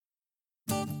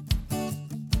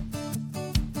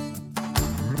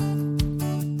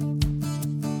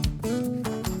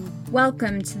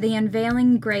Welcome to the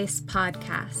Unveiling Grace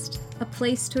podcast, a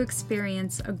place to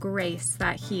experience a grace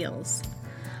that heals.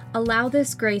 Allow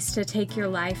this grace to take your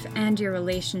life and your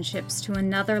relationships to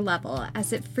another level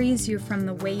as it frees you from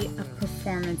the weight of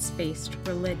performance-based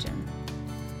religion.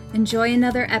 Enjoy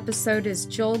another episode as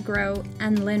Joel Groat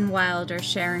and Lynn Wilder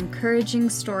share encouraging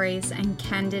stories and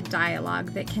candid dialogue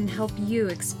that can help you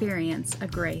experience a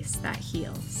grace that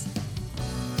heals.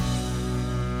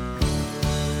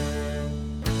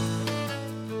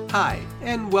 Hi,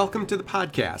 and welcome to the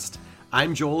podcast.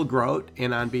 I'm Joel Groat,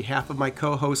 and on behalf of my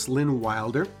co-host Lynn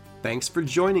Wilder, thanks for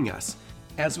joining us.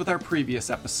 As with our previous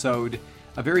episode,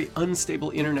 a very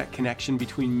unstable internet connection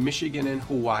between Michigan and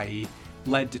Hawaii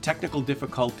led to technical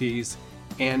difficulties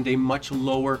and a much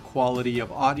lower quality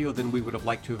of audio than we would have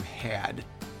liked to have had.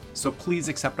 So please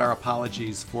accept our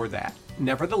apologies for that.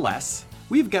 Nevertheless,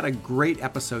 we've got a great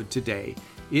episode today.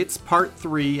 It's part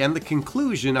 3 and the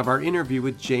conclusion of our interview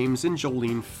with James and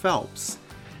Jolene Phelps.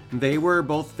 They were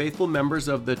both faithful members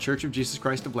of the Church of Jesus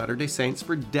Christ of Latter-day Saints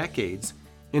for decades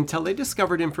until they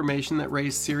discovered information that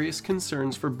raised serious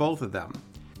concerns for both of them.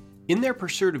 In their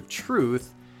pursuit of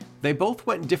truth, they both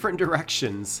went different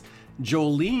directions.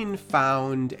 Jolene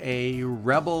found a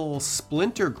rebel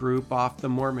splinter group off the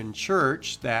Mormon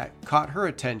Church that caught her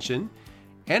attention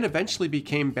and eventually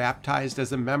became baptized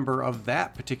as a member of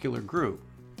that particular group.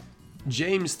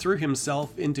 James threw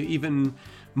himself into even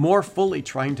more fully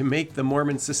trying to make the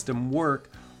Mormon system work,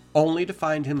 only to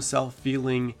find himself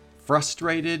feeling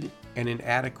frustrated and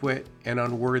inadequate and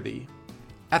unworthy.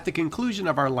 At the conclusion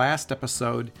of our last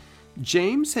episode,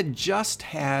 James had just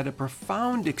had a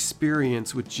profound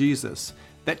experience with Jesus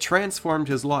that transformed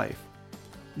his life.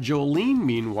 Jolene,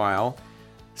 meanwhile,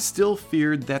 still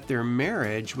feared that their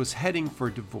marriage was heading for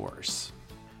divorce.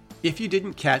 If you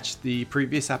didn't catch the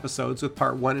previous episodes with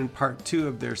part 1 and part 2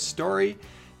 of their story,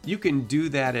 you can do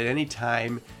that at any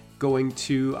time going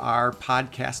to our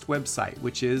podcast website,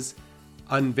 which is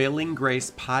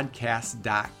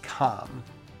unveilinggracepodcast.com.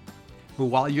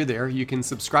 While you're there, you can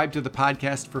subscribe to the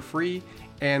podcast for free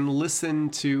and listen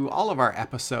to all of our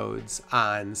episodes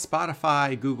on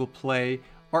Spotify, Google Play,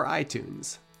 or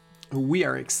iTunes. We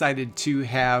are excited to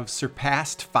have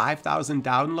surpassed 5,000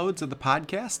 downloads of the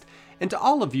podcast. And to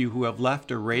all of you who have left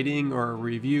a rating or a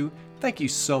review, thank you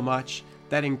so much.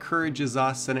 That encourages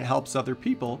us and it helps other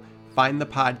people find the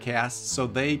podcast so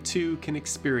they too can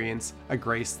experience a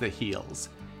grace that heals.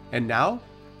 And now,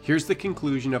 here's the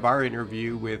conclusion of our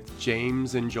interview with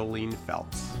James and Jolene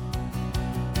Phelps.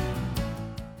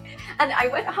 And I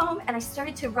went home and I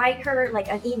started to write her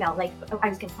like an email, like I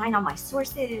was going to find all my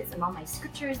sources and all my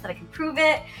scriptures that I could prove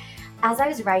it. As I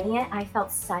was writing it, I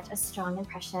felt such a strong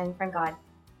impression from God.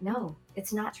 No,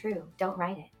 it's not true. Don't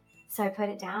write it. So I put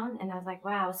it down and I was like,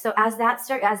 wow. So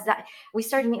we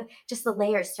started, just the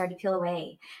layers started to peel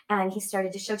away and he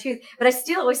started to show truth, but I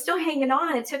was still hanging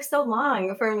on. It took so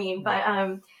long for me,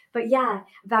 but yeah,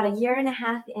 about a year and a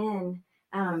half in,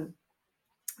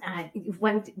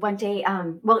 one day,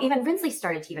 well, even Rinsley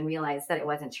started to even realize that it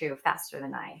wasn't true faster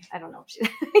than I don't know,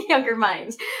 younger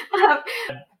mind.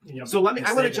 So I want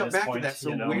to jump back to that.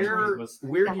 So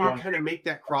where do you kind of make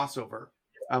that crossover?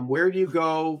 Where do you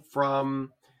go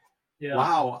from,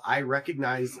 wow, I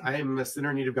recognize I am a sinner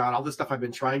in need of God. All this stuff I've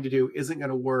been trying to do isn't going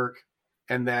to work.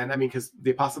 And then, because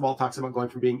the Apostle Paul talks about going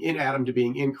from being in Adam to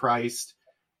being in Christ.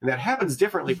 And that happens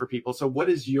differently for people. So what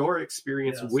is your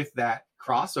experience with that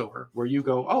crossover where you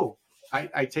go, oh,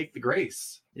 I take the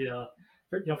grace? Yeah.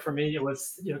 For me, it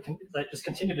was, I just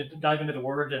continued to dive into the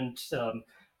word. And I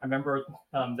remember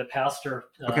the pastor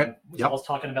was always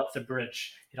talking about the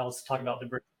bridge. He'd always talk about the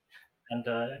bridge. And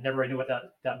I never really knew what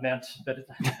that meant, but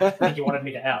I think he wanted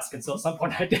me to ask. And so at some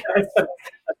point I did. I said,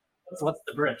 what's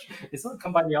the bridge? He said,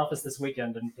 come by the office this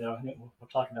weekend and we'll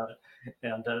talk about it.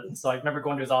 And so I remember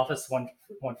going to his office one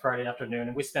Friday afternoon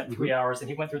and we spent 3 hours and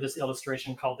he went through this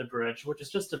illustration called the bridge, which is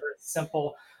just a very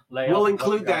simple layout. We'll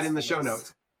include that in the show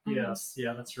notes. Yes.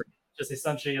 Yeah, that's right. Just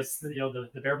essentially is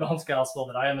the bare bones gospel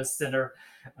that I am a sinner,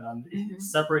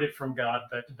 separated from God,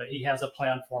 but he has a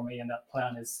plan for me, and that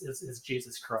plan is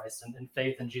Jesus Christ, and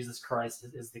faith in Jesus Christ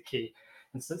is the key.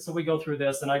 And so we go through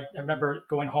this, and I remember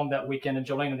going home that weekend, and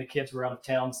Jolene and the kids were out of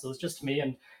town, so it was just me,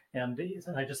 and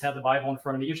I just had the Bible in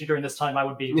front of me. Usually during this time, I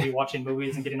would be watching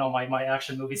movies and getting all my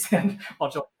action movies in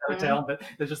while Jolene was out of town, but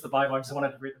it's just the Bible. I just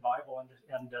wanted to read the Bible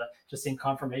and just seeing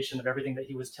confirmation of everything that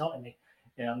he was telling me.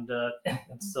 And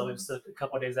so it was a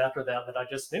couple of days after that I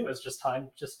just knew it was just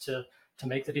time just to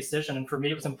make the decision. And for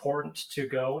me, it was important to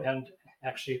go and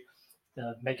actually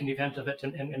make an event of it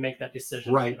and make that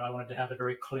decision. Right. I wanted to have a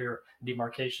very clear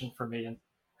demarcation for me. And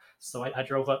So I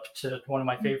drove up to one of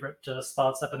my favorite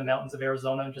spots up in the mountains of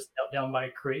Arizona and just out down by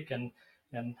a creek, and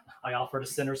I offered a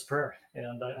sinner's prayer.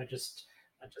 And I just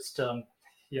I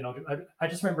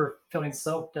just remember feeling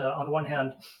so, on one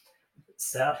hand,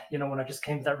 sad, when I just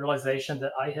came to that realization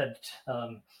that I had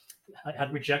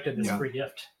rejected this free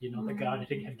gift, that God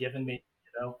had given me,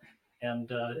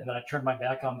 and I turned my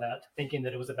back on that, thinking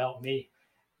that it was about me.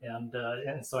 And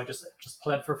so I just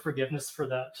pled for forgiveness for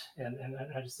that. And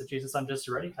I just said, Jesus, I'm just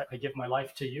ready. I give my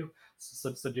life to you.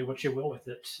 So do what you will with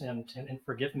it, and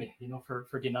forgive me,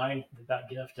 for denying that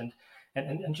gift.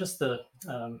 And just the,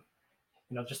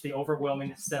 just the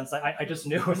overwhelming sense. I just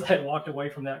knew as I walked away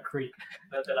from that creek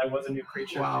that I was a new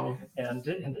creature. Wow. And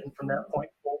from that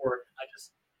point forward, I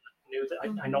just knew that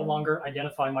I no longer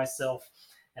identify myself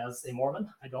as a Mormon.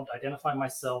 I don't identify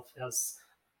myself as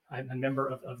I'm a member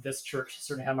of this church. I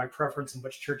certainly have my preference in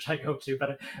which church I go to,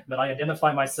 but I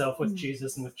identify myself with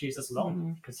Jesus and with Jesus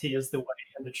alone, because he is the way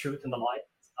and the truth and the light.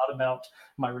 It's not about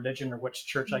my religion or which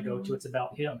church I go to. It's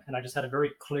about him. And I just had a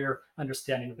very clear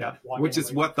understanding of that. Which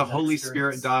is what the Holy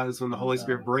Spirit does when the Holy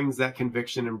Spirit brings that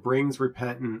conviction and brings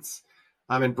repentance,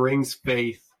 and brings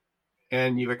faith,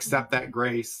 and you accept that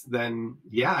grace. Then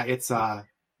it's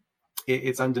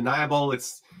undeniable.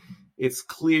 It's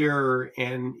clear,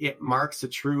 and it marks a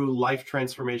true life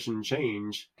transformation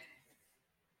change.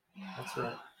 That's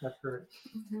right.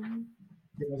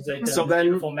 Mm-hmm. So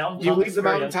then you leave the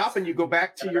mountaintop and you go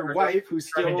back to your wife,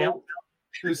 who's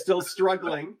still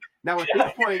struggling. Now at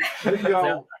this point, you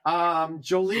go,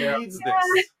 Jolene needs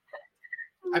this.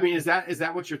 I mean, is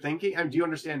that what you're thinking? I mean, do you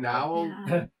understand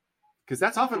now? Because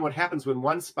that's often what happens when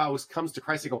one spouse comes to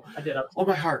Christ. They go, "Oh,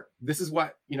 my heart, this is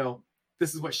what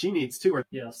she needs too." Or,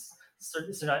 yes. So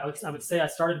I would say I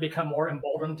started to become more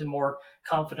emboldened and more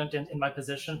confident in my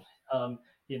position, and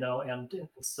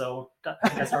so I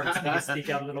think I started to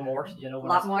speak out a little more, a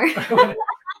lot more.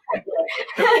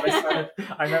 I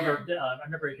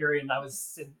remember hearing, I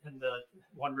was in the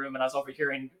one room and I was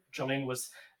overhearing Jolene was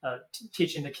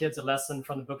teaching the kids a lesson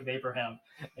from the Book of Abraham,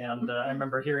 and I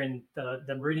remember hearing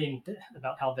them reading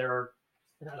about how I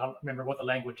don't remember what the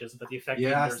language is, but the effect.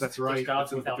 Yes, that's right. There's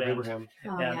gods without end.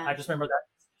 I just remember that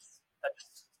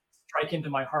striking to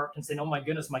my heart and saying, "Oh my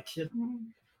goodness, my kid."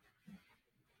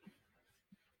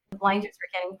 The blinders were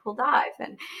getting pulled off,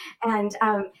 and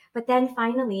but then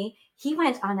finally he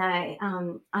went on a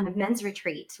men's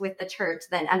retreat with the church.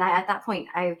 Then, and at that point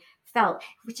I felt,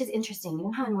 which is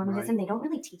interesting, how in Mormonism they don't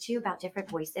really teach you about different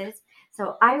voices.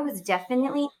 So I was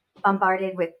definitely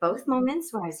bombarded with both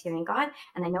moments where I was hearing God,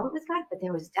 and I know it was God, but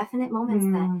there was definite moments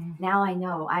that now I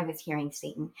know I was hearing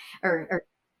Satan, or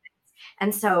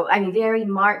and so, I mean, very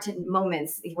marked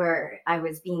moments where I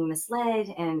was being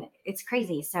misled, and it's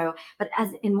crazy. So, but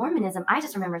as in Mormonism, I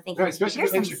just remember thinking, right,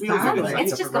 especially there's some signs.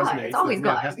 It's just God. It's always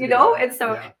God, And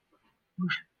so,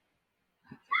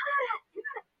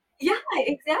 yeah,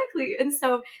 exactly. And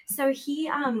so he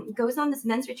goes on this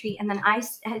men's retreat, and then I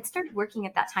had started working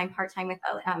at that time part-time with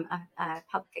a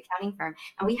public accounting firm,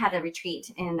 and we had a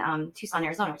retreat in Tucson,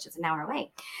 Arizona, which is an hour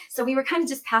away. So we were kind of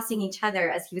just passing each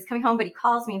other as he was coming home, but he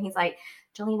calls me and he's like,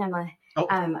 "Jolene, I'm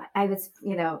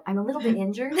a little bit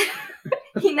injured."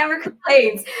 He never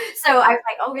complains. So I was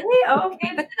like, "Oh, really? Oh,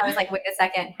 okay." But then I was like, "Wait a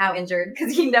second, how injured?"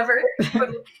 Because he never, if he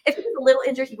was a little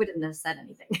injured, he wouldn't have said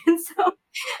anything. And so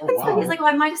he's like,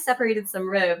 "Well, I might have separated some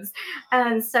ribs."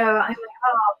 And so I'm like,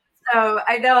 "Oh." So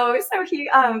I know. So he,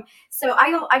 so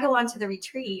I go on to the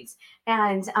retreat,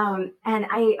 and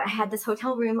I had this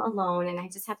hotel room alone, and I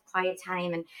just had quiet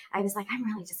time, and I was like, I'm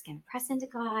really just going to press into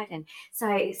God. And so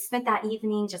I spent that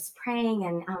evening just praying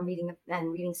and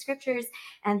reading scriptures,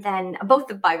 and then both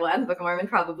the Bible and the Book of Mormon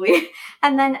probably.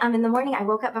 And then in the morning I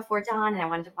woke up before dawn and I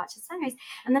wanted to watch the sunrise.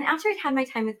 And then after I'd had my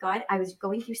time with God, I was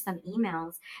going through some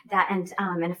emails and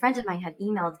a friend of mine had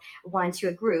emailed one to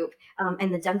a group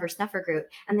in the Denver Snuffer group,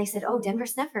 and they said, "Oh, Denver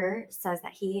Snuffer says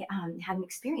that he had an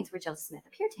experience where Joseph Smith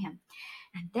appeared to him."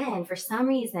 And then for some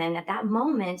reason at that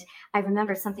moment, I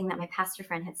remembered something that my pastor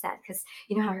friend had said, because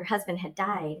you know how her husband had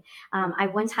died. I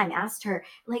one time asked her,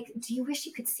 like, "Do you wish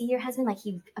you could see your husband, like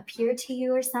he appeared to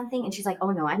you or something?" And she's like,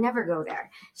 "Oh no, I never go there."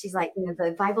 She's like,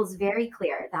 the Bible's very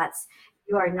clear.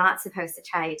 You are not supposed to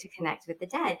try to connect with the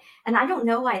dead. And I don't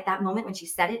know why at that moment when she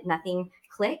said it, nothing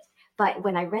clicked. But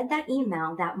when I read that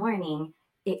email that morning,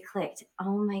 it clicked.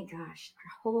 Oh my gosh,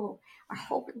 our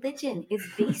whole religion is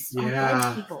based on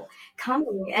dead people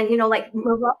coming. And like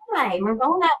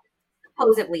Moroni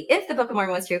supposedly, if the Book of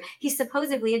Mormon was true, he's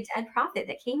supposedly a dead prophet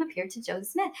that appeared to Joseph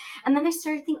Smith. And then I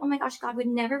started thinking, oh my gosh, God would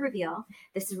never reveal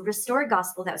this restored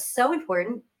gospel that was so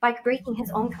important by breaking his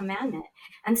own commandment.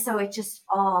 And so it just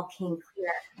all came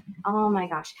clear. Oh my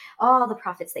gosh, all the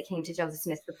prophets that came to Joseph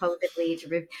Smith supposedly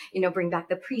to bring back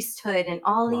the priesthood and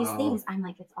all these Wow. things. I'm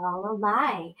like, it's all a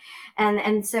lie.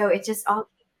 And so it just all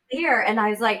came clear. And I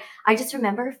was like, I just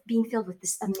remember being filled with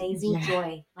this amazing Yeah.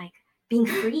 joy, like being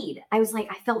freed. I was like,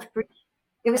 I felt free.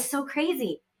 It was so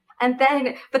crazy. But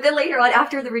then later on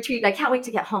after the retreat, I can't wait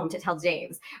to get home to tell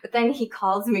James. But then he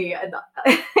calls me and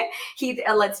he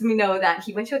lets me know that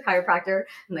he went to a chiropractor,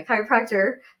 and the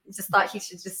chiropractor just thought he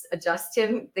should just adjust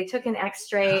him. They took an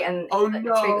X-ray, and Oh, the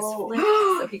X-ray was no.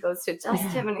 flipped, so he goes to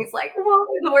adjust him, and he's like, "Whoa,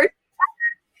 the worst!"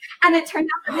 And it turned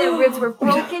out that the ribs were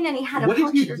broken, and he had a What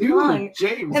did you punctured do, lung.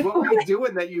 James? And What were you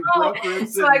doing that you broke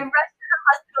ribs? So I rushed to the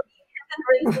hospital, and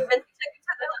rinsed him, and took him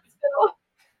to the hospital.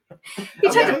 He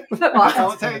took Okay. a football. That's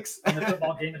all it takes. In the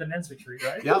football game at the men's retreat,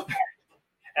 right? Yep.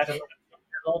 At 11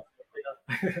 years old.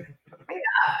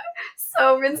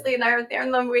 So Rinsley and I are there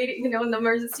in the waiting, in the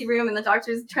emergency room, and the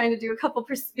doctor's trying to do a couple,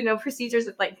 procedures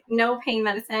with like no pain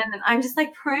medicine, and I'm just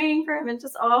like praying for him, and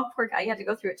just poor guy, he had to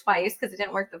go through it twice because it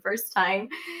didn't work the first time,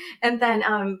 and then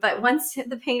but once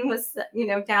the pain was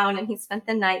down, and he spent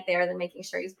the night there, then making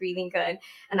sure he's breathing good,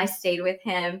 and I stayed with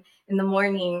him. In the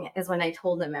morning is when I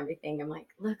told him everything. I'm like,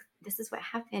 look, this is what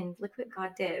happened. Look what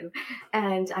God did,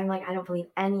 and I'm like, I don't believe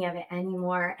any of it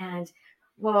anymore, and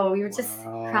whoa, we were just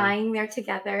Wow. crying there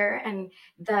together, and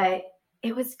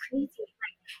it was crazy.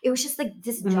 Like, it was just like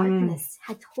this darkness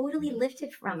had totally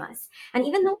lifted from us. And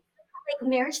even though like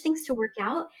marriage things to work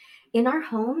out, in our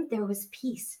home there was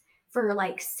peace for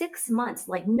like 6 months,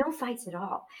 like no fights at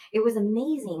all. It was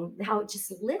amazing how it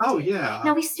just lifted. Oh, yeah.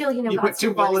 Now we still, You God put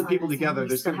still two violent works on people us, and together, we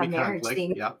there's still going to be have marriage conflict.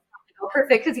 being Yep.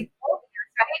 perfect because He's holding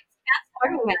us, right? He's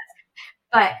transforming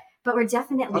us. But we're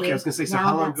definitely Okay, I was going to say, so now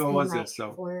how long that's ago been, was like, this?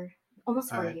 So,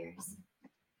 almost all 4 right. years.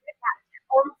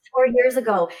 Almost 4 years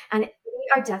ago, and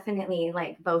we are definitely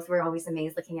like both. We're always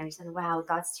amazed looking at each other. Wow,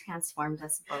 God's transformed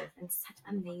us both in such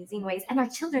amazing ways, and our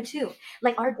children too.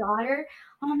 Like our daughter,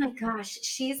 oh my gosh,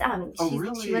 she Oh, was a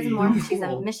really? Mormon. She's a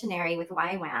Cool. missionary with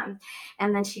YWAM,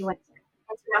 and then she went to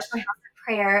International House of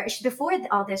Prayer. Before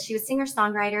all this, she was singer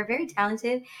songwriter, very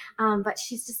talented, but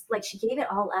she's just like she gave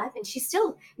it all up, and she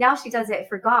still now she does it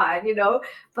for God,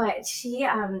 But she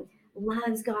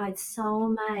loves God so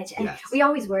much. And Yes. we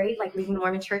always worried, like leaving the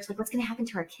Mormon church, like what's going to happen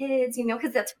to our kids,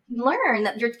 because that's what you learn,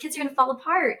 that your kids are going to fall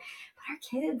apart. But our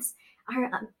kids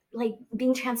are like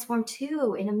being transformed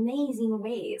too in amazing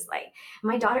ways.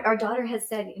 Like our daughter has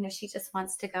said, she just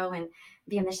wants to go and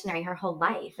be a missionary her whole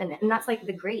life. And that's like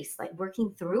the grace, like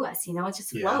working through us, it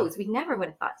just Yeah. flows. We never would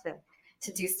have thought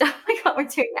to do stuff like what we're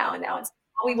doing now. And now it's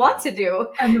all we want to do,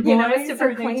 And the boys, is to are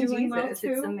they proclaim doing well Jesus. too?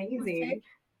 It's Okay. amazing.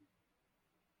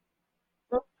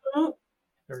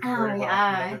 They're Oh, very well.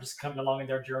 yeah. They're just coming along in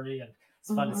their journey, and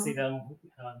it's fun to Mhm. see them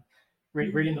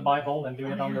reading the Bible and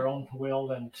doing it on their own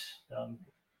will, and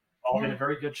all in Yeah. a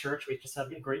very good church. We just have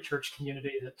a great church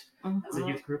community that has a Mhm.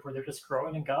 youth group where they're just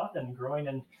growing in God and growing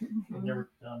in Mhm. their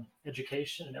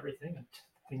education and everything, and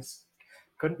things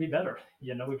couldn't be better.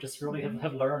 We just really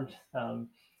have learned,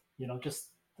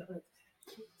 just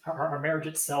our marriage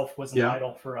itself was an Yeah.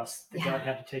 idol for us that Yeah. God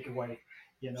had to take away.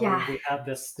 Yeah. We had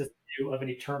this view of an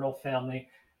eternal family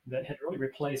that had really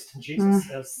replaced Jesus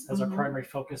as our Mhm. primary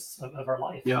focus of our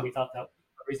life. Yeah. We thought that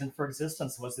the reason for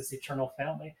existence was this eternal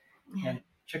family. Yeah. And it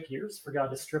took years for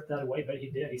God to strip that away, but he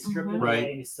did. He stripped it Mhm. Right.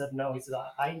 away, and he said, no, he said,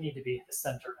 I need to be the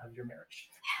center of your marriage.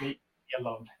 Me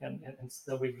alone. And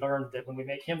so we've learned that when we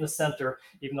make him the center,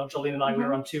 even though Jolene and I, we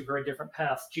were on two very different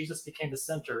paths, Jesus became the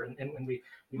center, and when we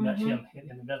met him in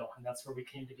the middle, and that's where we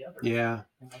came together. Yeah.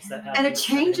 And once that And it happens,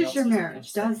 everything changes else your is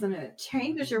marriage, doesn't it? It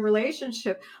changes your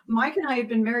relationship. Mike and I had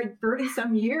been married 30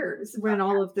 some years when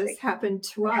all of this happened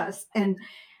to us. And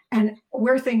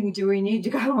we're thinking, do we need to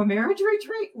go to a marriage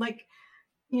retreat? Like,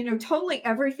 totally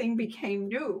everything became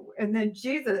new. And then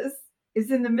Jesus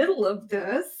is in the middle of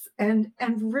this, and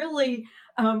really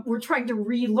we're trying to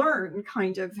relearn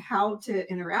kind of how to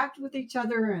interact with each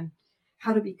other and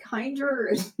how to be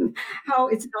kinder, and how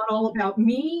it's not all about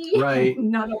me, Right.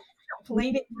 not all about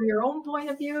pleading for your own point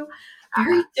of view.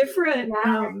 Very different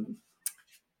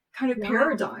kind of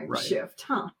paradigm Right. shift,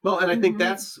 huh? Well, and I think Mhm.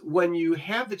 that's when you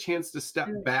have the chance to step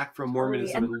back from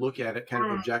Mormonism Totally. and look at it kind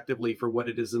of objectively for what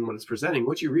it is and what it's presenting.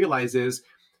 What you realize is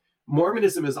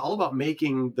Mormonism is all about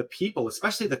making the people,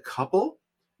 especially the couple,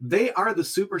 they are the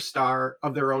superstar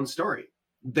of their own story.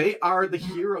 They are the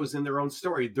heroes in their own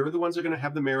story. They're the ones who are going to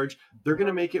have the marriage. They're going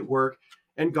to make it work.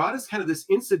 And God is kind of this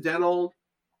incidental.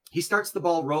 He starts the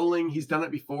ball rolling. He's done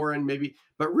it before, and maybe,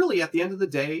 but really at the end of the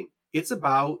day, it's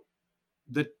about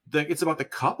it's about the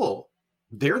couple.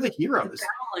 They're the heroes.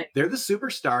 They're the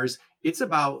superstars. It's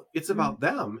about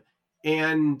them.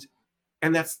 And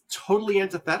And that's totally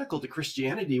antithetical to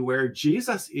Christianity, where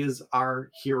Jesus is our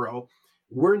hero.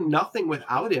 We're nothing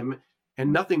without him,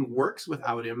 and nothing works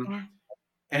without him. Yeah.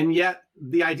 And yet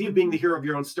the idea of being the hero of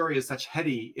your own story is such a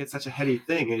heady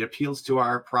thing. It appeals to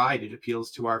our pride. It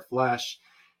appeals to our flesh,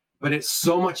 but it's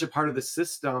so much a part of the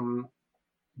system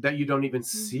that you don't even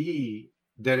see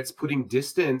that it's putting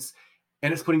distance,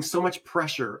 and it's putting so much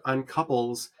pressure on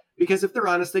couples, because if they're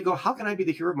honest, they go, how can I be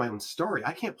the hero of my own story?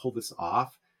 I can't pull this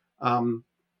off.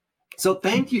 So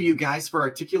thank you guys for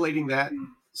articulating that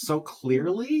so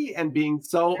clearly and being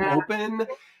so open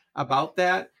about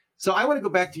that. So I want to go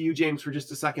back to you, James, for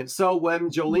just a second. So when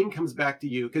Jolene comes back to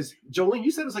you, because Jolene, you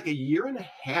said it was like a year and a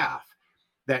half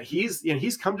that he's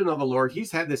come to know the Lord.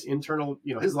 He's had this internal,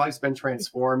 his life's been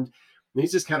transformed, and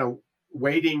he's just kind of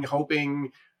waiting,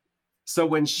 hoping. So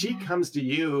when she comes to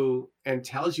you and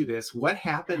tells you this, what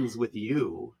happens with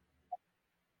you?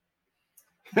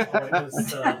 It was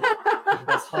the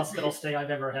best hospital stay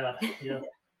I've ever had. Yeah.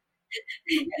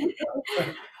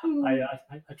 I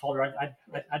told her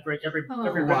I'd break every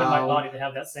rib in my body to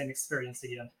have that same experience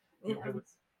again.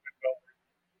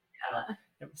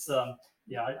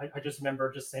 Yeah. I just remember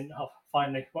just saying, oh,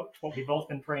 finally, what we've both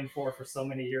been praying for so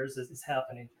many years is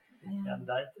happening. Yeah.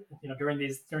 And during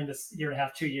this year and a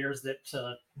half, 2 years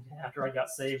that after I got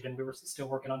saved and we were still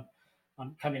working on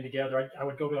coming together, I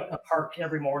would go to a park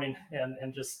every morning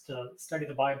and just study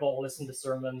the Bible, listen to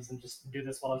sermons, and just do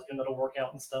this while I was doing a little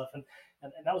workout and stuff. And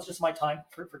that was just my time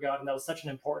for God. And that was such an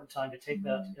important time to take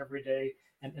that every day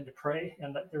and to pray.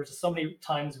 And there was just so many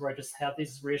times where I just had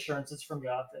these reassurances from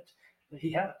God that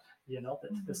he had it,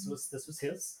 that this was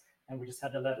his. And we just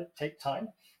had to let it take time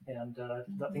and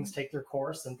let things take their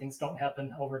course, and things don't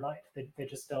happen overnight. They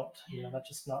just don't. That's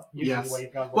just not usually the way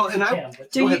God works. Well, and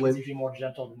it's usually more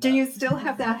gentle than that. Do you still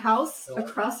have that house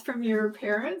across from your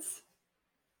parents?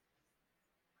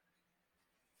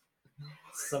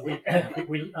 So we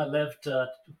lived.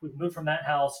 We moved from that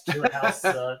house to a house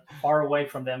far away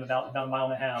from them, about a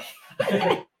mile and a half.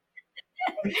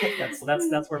 So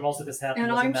that's where most of this happened.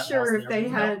 And I'm sure if they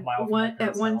had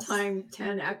at one time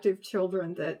 10 active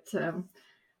children, that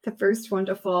the first one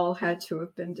to fall had to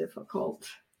have been difficult.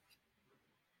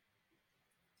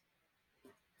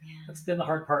 That's been the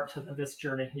hard part of this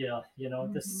journey. Yeah,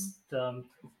 this.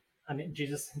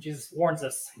 Jesus warns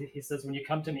us. He says, when you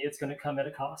come to me, it's going to come at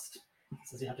a cost. He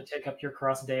says you have to take up your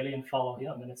cross daily and follow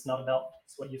him. And it's not about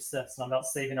what you've said. It's not about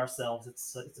saving ourselves.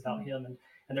 It's about him.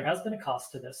 And there has been a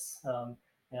cost to this. And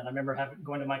I remember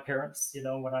going to my parents,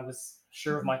 when I was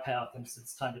sure of my path, and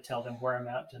it's time to tell them where I'm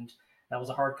at. And that was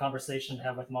a hard conversation to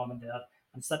have with mom and dad.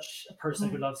 I'm such a person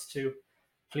who loves to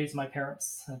please my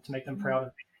parents and to make them proud of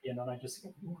me. And I just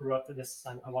grew up with this.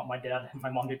 I want my dad and my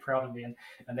mom to be proud of me, and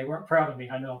they weren't proud of me.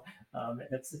 I know.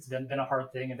 It's been a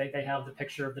hard thing. And they have the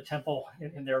picture of the temple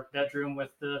in their bedroom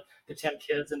with the 10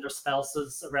 kids and their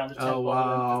spouses around the temple.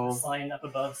 Wow. And the sign up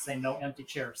above saying no empty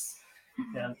chairs.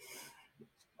 And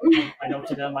I know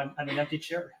to them I'm an empty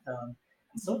chair.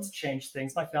 So it's changed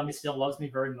things. My family still loves me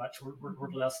very much.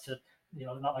 We're blessed to,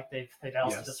 not like they've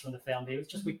ousted us from the family.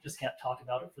 It's just we just can't talk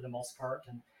about it for the most part.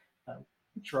 And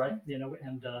try,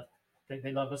 and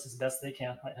they love us as best they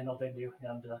can. I know they do.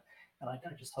 And I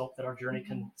just hope that our journey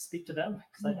can speak to them,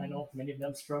 because I know many of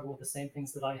them struggle with the same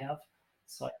things that I have.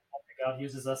 So I hope that God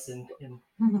uses us in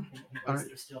ways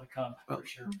that are still to come, for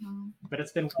sure. But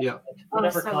it's been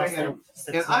whatever cost.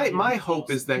 And my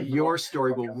hope is that your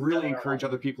story will really encourage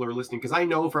other people who are listening, because I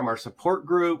know from our support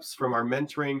groups, from our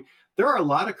mentoring, there are a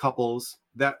lot of couples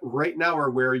that right now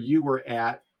are where you were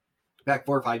at back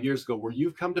 4 or 5 years ago, where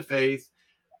you've come to faith.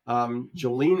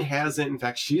 Jolene hasn't. In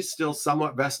fact, she's still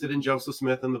somewhat vested in Joseph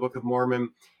Smith and the Book of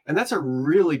Mormon. And that's a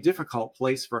really difficult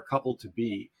place for a couple to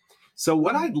be. So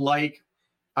what I'd like,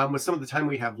 with some of the time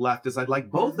we have left, is I'd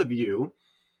like both of you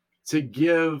to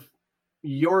give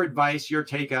your advice, your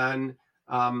take on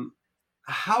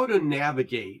how to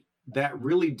navigate that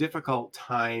really difficult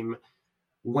time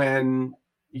when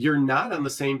you're not on the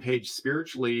same page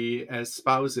spiritually as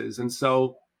spouses. And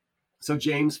so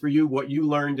James, for you, what you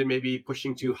learned in maybe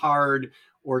pushing too hard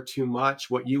or too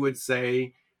much, what you would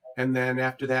say. And then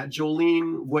after that,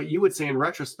 Jolene, what you would say in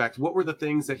retrospect, what were the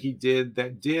things that he did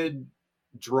that did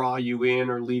draw you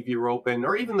in or leave you open,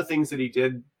 or even the things that he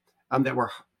did that were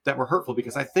hurtful?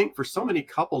 Because I think for so many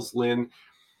couples, Lynn,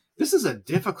 this is a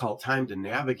difficult time to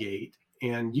navigate.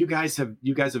 And you guys have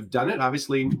done it,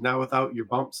 obviously now without your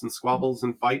bumps and squabbles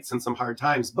and fights and some hard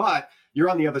times, but you're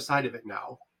on the other side of it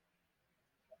now.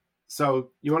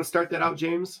 So you want to start that out,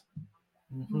 James?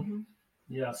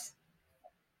 Yes.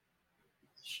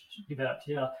 You bet.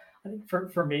 Yeah. I think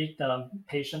for me,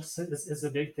 patience is a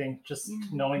big thing. Just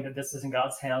knowing that this is in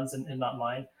God's hands and not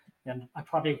mine. And I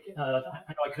probably, I know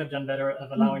I could have done better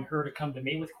of allowing her to come to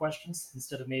me with questions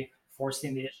instead of me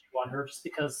forcing the issue on her, just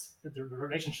because the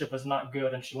relationship was not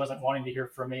good and she wasn't wanting to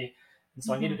hear from me. And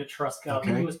so I needed to trust God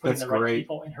that He was putting the right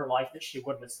people in her life that she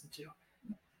would listen to.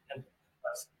 And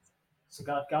so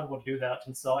God will do that.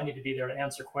 And so I need to be there to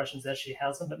answer questions as she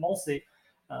has them, but mostly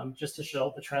just to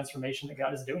show the transformation that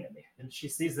God is doing in me. And she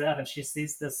sees that, and she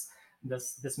sees this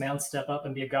man step up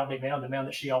and be a godly man, the man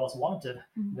that she always wanted.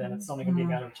 Then it's only going to be a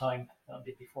matter of time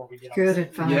before we get good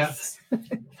advice.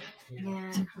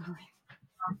 Yeah.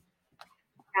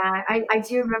 I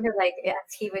do remember, like,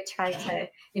 as he would try to,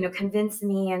 convince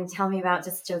me and tell me about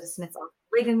just Joseph Smith's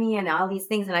polygamy and all these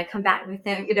things, and I'd come back with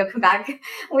him, come back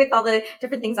with all the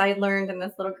different things I had learned in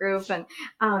this little group. And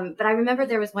but I remember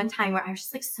there was one time where I was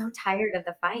just like so tired of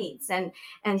the fights, and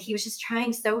he was just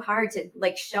trying so hard to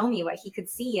like show me what he could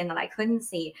see and that I couldn't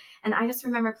see. And I just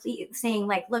remember saying,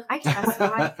 like, look, I trust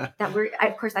God that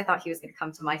of course I thought he was going to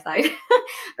come to my side.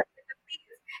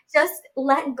 Just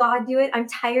let God do it. I'm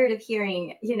tired of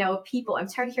hearing, people. I'm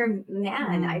tired of hearing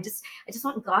man. I just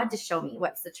want God to show me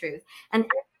what's the truth. And I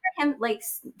remember him like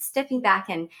stepping back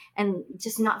and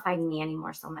just not fighting me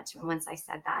anymore so much once I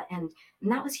said that. And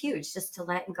that was huge, just to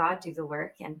let God do the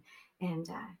work.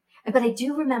 But I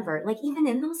do remember, like, even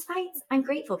in those fights, I'm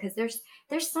grateful because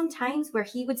there's some times where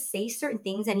he would say certain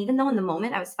things, and even though in the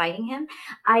moment I was fighting him,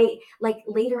 I like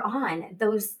later on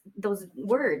those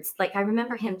words, like I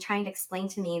remember him trying to explain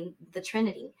to me the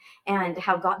Trinity and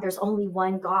how God, there's only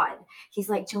one God. He's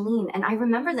like, Jolene, and I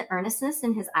remember the earnestness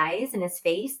in his eyes and his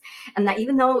face, and that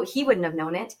even though he wouldn't have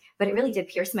known it, but it really did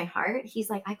pierce my heart.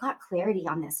 He's like, I got clarity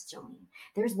on this, Jolene.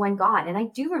 There's one God. And I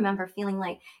do remember feeling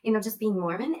like, just being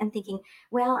Mormon and thinking,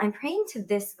 well, I'm praying to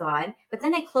this God, but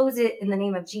then I close it in the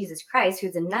name of Jesus Christ,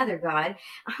 who's another God.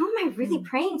 Who am I really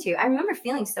praying to? I remember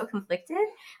feeling so conflicted.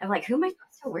 I'm like, who am I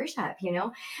supposed to worship,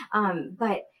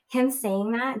 But him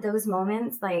saying that, those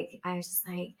moments, like, I was just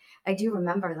like, I do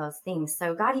remember those things.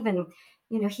 So God even,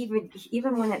 he would,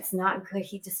 even when it's not good,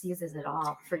 he just uses it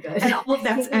all for good. And all of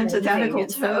that's antithetical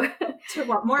to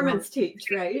what Mormons teach,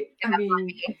 right? I mean,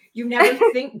 you never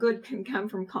think good can come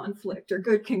from conflict or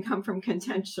good can come from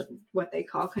contention, what they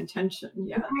call contention.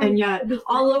 Yeah. And yet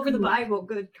all over the Bible,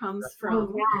 good comes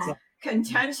from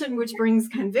contention, which brings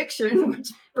conviction, which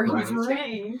brings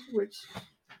change, which,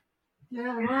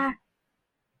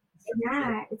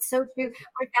 Yeah, it's so true.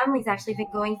 Our family's actually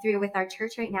been going through with our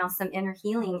church right now some inner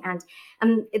healing, and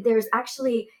there's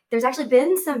actually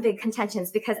been some big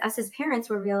contentions because us as parents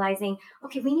were realizing,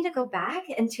 okay, we need to go back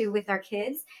with our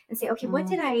kids and say, okay, what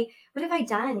have I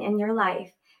done in your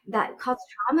life that caused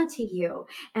trauma to you?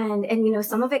 And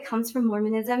some of it comes from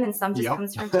Mormonism, and some just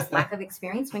comes from just lack of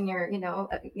experience when you're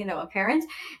a parent,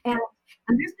 and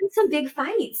there's been some big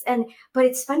fights, but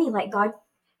it's funny, like God.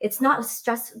 It's not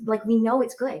stress. Like, we know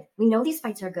it's good. We know these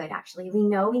fights are good. Actually, we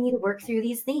know we need to work through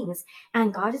these things,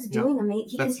 and God is doing amazing.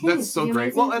 He continues. That's so to do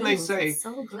great. Well, and things. they say it's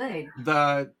so good.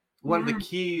 One of the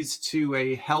keys to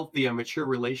a healthy and mature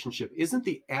relationship isn't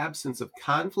the absence of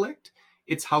conflict.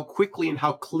 It's how quickly and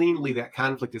how cleanly that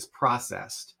conflict is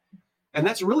processed, and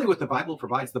that's really what the Bible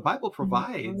provides. The Bible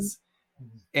provides,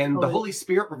 and the Holy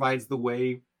Spirit provides the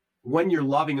way when you're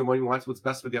loving and when you want what's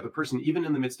best for the other person, even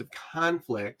in the midst of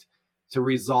conflict, to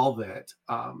resolve it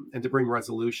and to bring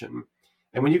resolution.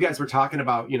 And when you guys were talking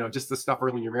about, just the stuff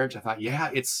early in your marriage, I thought,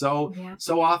 it's so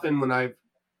often when I've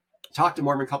talked to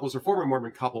Mormon couples or former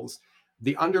Mormon couples,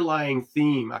 the underlying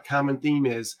theme, a common theme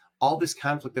is all this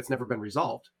conflict that's never been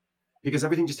resolved because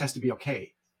everything just has to be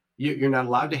okay. You're not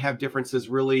allowed to have differences,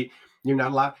 really. You're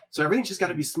not allowed. So everything's just got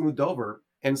to be smoothed over.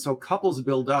 And so couples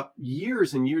build up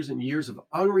years and years and years of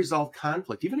unresolved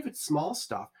conflict, even if it's small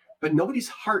stuff. But nobody's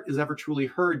heart is ever truly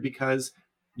heard because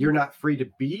you're not free to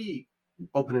be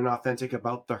open and authentic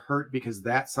about the hurt, because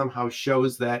that somehow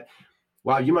shows that,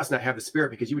 wow, you must not have the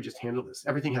Spirit because you would just handle this.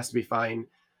 Everything has to be fine.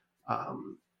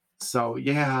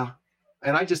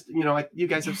 And I just, you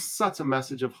guys have such a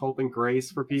message of hope and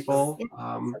grace for people.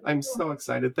 I'm so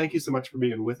excited. Thank you so much for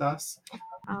being with us.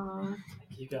 Thank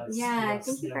you guys.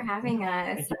 Thank you for having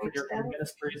us. Thank you for your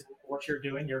ministries and what you're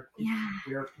doing. You're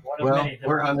one of well, many.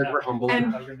 We're honored. We're humbled.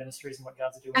 And your ministries and what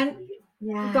God's doing for you.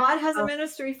 Yeah. God has a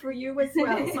ministry for you as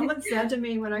well. Someone said to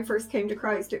me when I first came to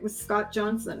Christ, it was Scott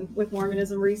Johnson with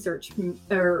Mormonism Research,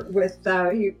 or with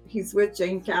he's with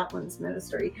Jane Catlin's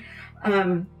ministry.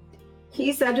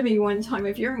 He said to me one time,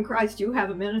 if you're in Christ, you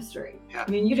have a ministry. Yeah.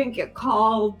 I mean, you didn't get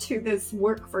called to this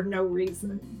work for no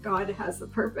reason. God has a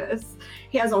purpose.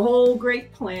 He has a whole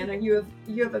great plan, and you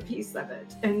have a piece of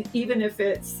it. And even if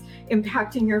it's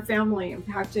impacting your family,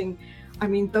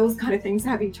 those kind of things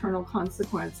have eternal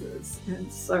consequences. And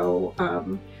so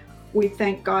we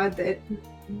thank God that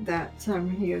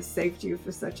he has saved you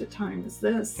for such a time as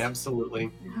this.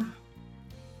 Absolutely. Yeah.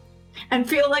 And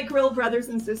feel like real brothers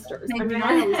and sisters. I mean,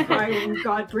 I always cry when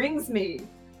God brings me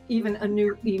even a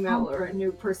new email or a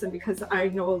new person, because I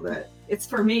know that it's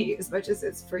for me as much as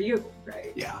it's for you,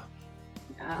 right? Yeah.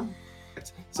 Yeah.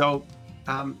 So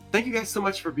thank you guys so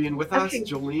much for being with us. Okay.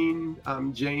 Jolene,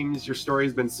 James, your story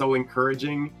has been so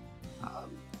encouraging.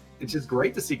 It's just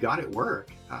great to see God at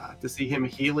work, to see him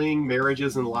healing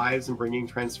marriages and lives and bringing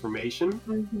transformation.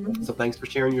 Mm-hmm. So thanks for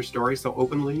sharing your story so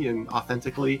openly and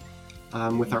authentically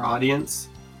with our audience.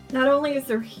 Not only is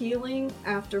there healing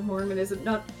after Mormonism,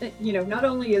 not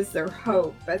only is there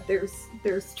hope, but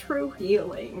there's true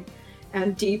healing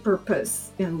and deep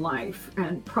purpose in life,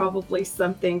 and probably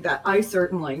something that I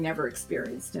certainly never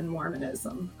experienced in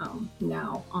Mormonism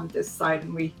now on this side.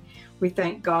 And we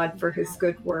thank God for his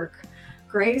good work.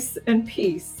 Grace and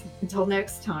peace. Until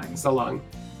next time. So long.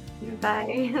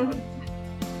 Bye.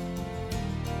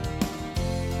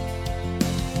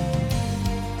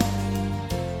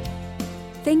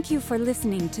 Thank you for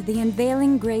listening to the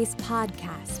Unveiling Grace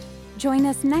podcast. Join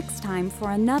us next time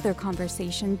for another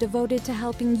conversation devoted to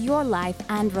helping your life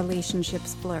and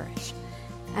relationships flourish.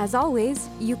 As always,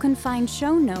 you can find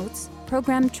show notes,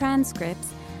 program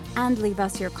transcripts, and leave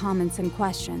us your comments and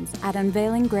questions at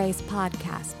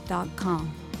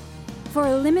unveilinggracepodcast.com. For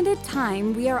a limited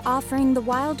time, we are offering the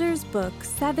Wilders book,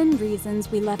 7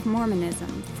 Reasons We Left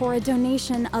Mormonism, for a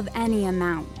donation of any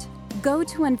amount. Go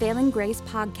to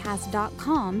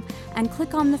unveilinggracepodcast.com and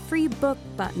click on the free book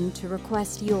button to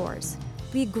request yours.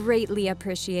 We greatly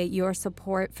appreciate your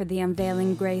support for the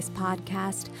Unveiling Grace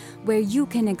podcast, where you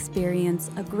can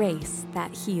experience a grace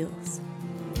that heals.